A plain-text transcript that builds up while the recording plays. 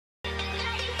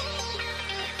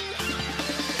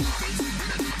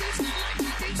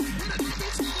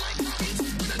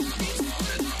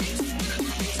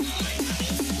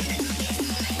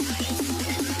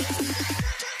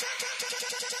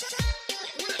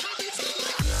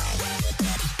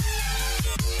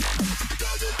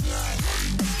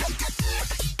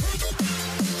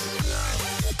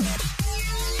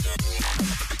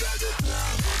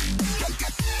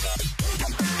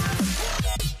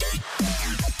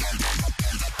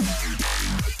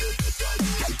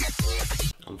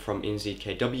from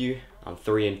NZKW. I'm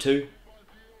 3-2.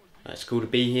 It's cool to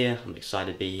be here. I'm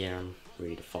excited to be here. I'm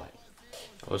ready to fight.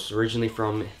 I was originally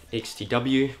from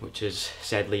XTW, which is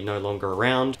sadly no longer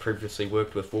around. Previously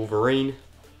worked with Wolverine.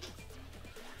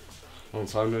 Long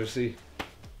time no see.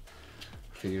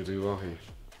 I think you'll do well here.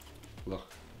 Look.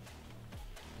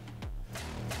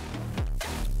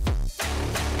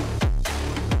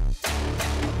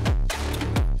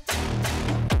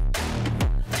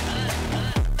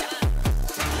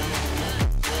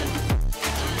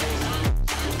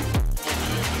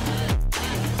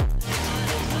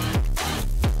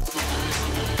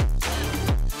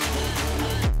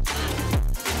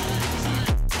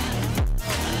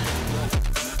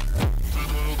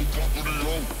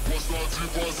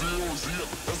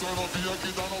 Essa novinha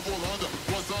que tá na Holanda,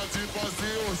 gosta de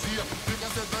fazer orgia, fica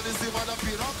sentando em cima da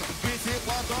piroca,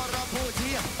 24 horas por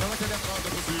dia, ela se levanta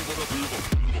por cima da piva.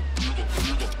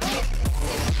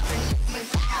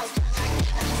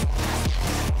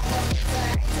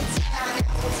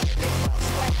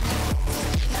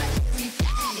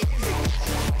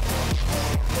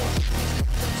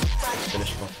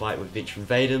 Finished my fight with Veteran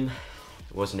Vadim.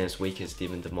 It wasn't as weak as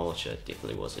Demon Demolisher, it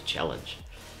definitely was a challenge.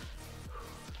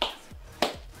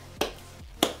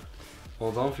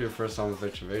 Hold on for your first time with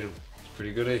Veteran Vadim. It's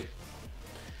pretty good, eh?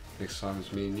 Next time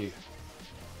it's me and you.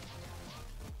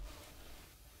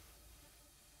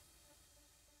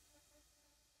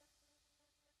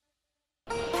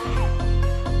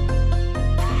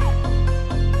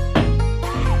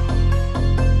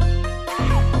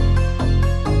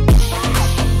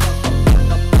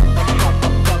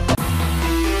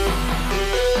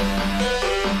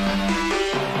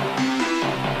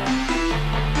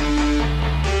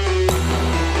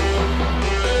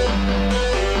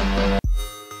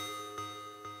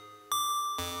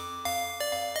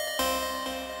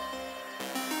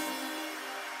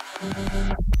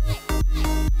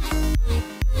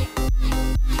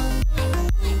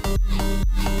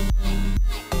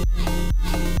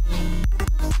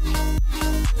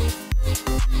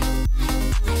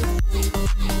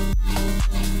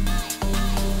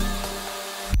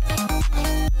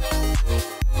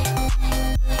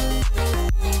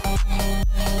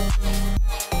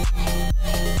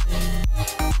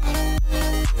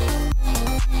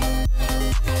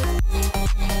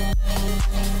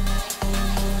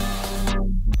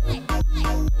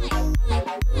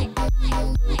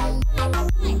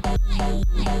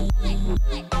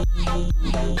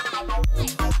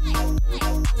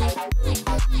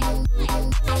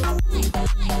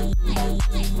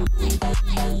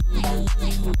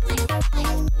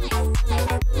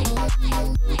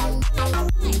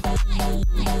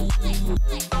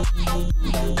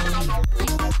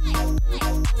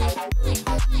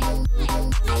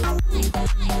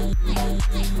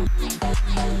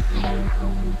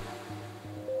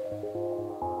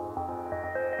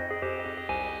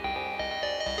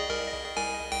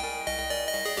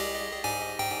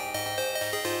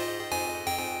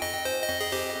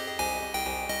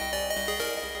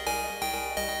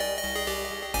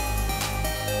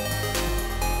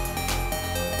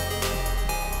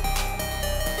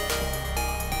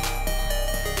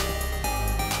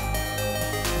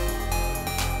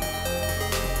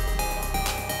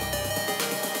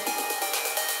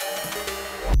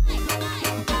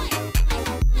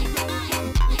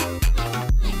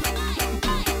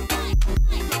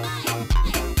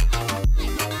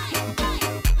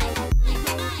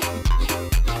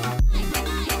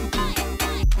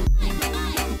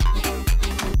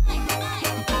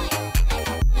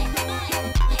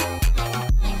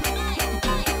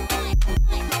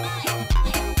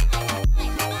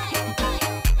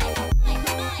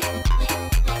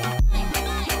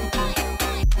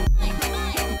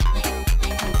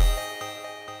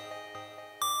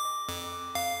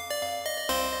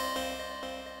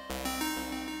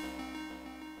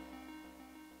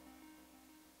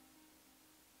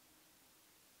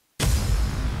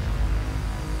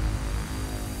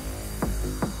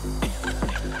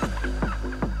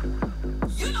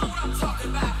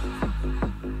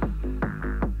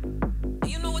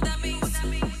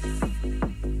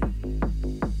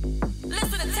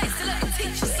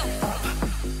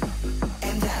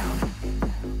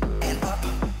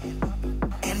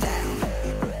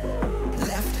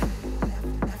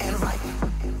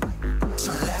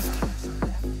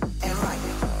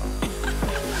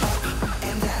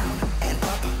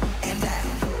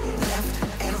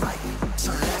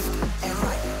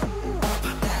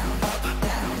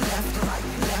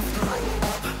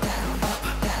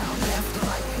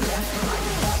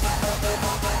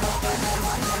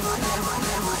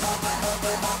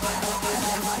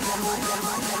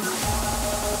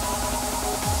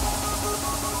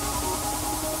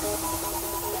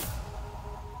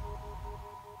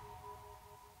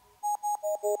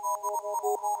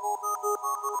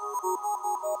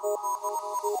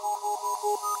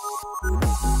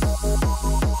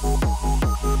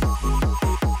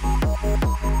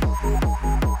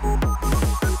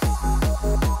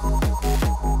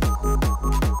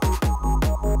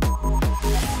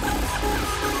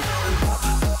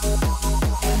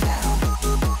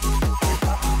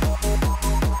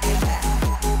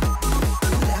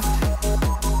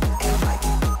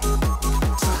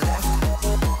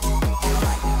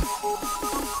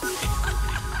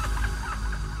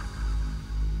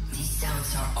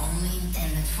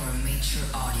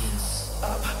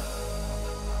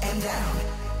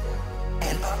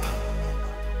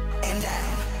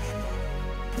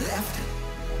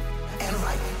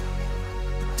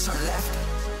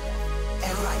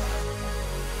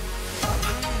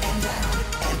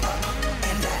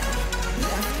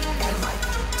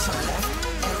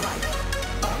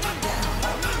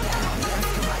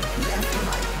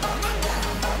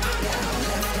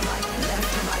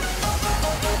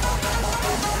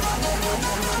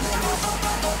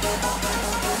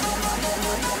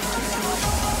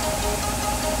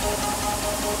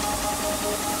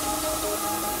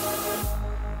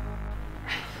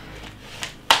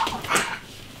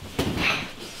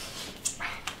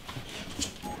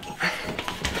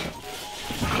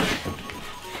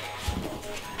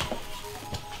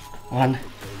 One.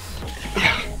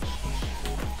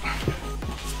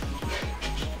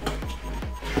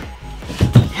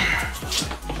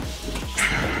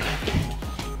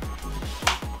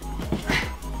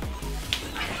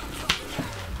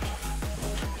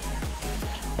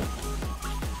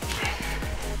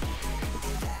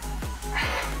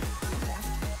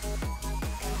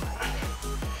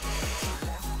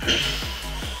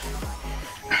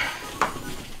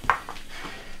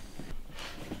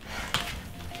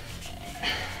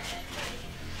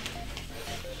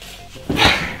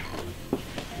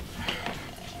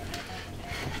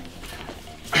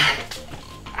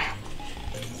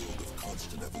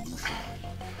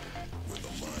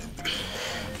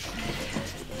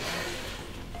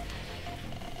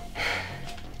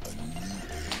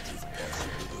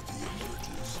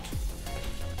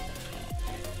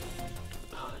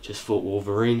 Just fought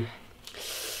Wolverine.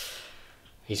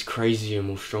 He's crazier and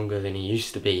more stronger than he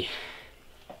used to be.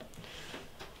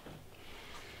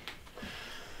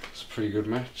 It's a pretty good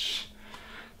match.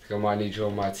 I think I might need you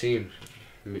on my team.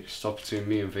 Stop between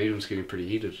me and Vaden's getting pretty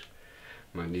heated.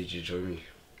 Might need you to join me.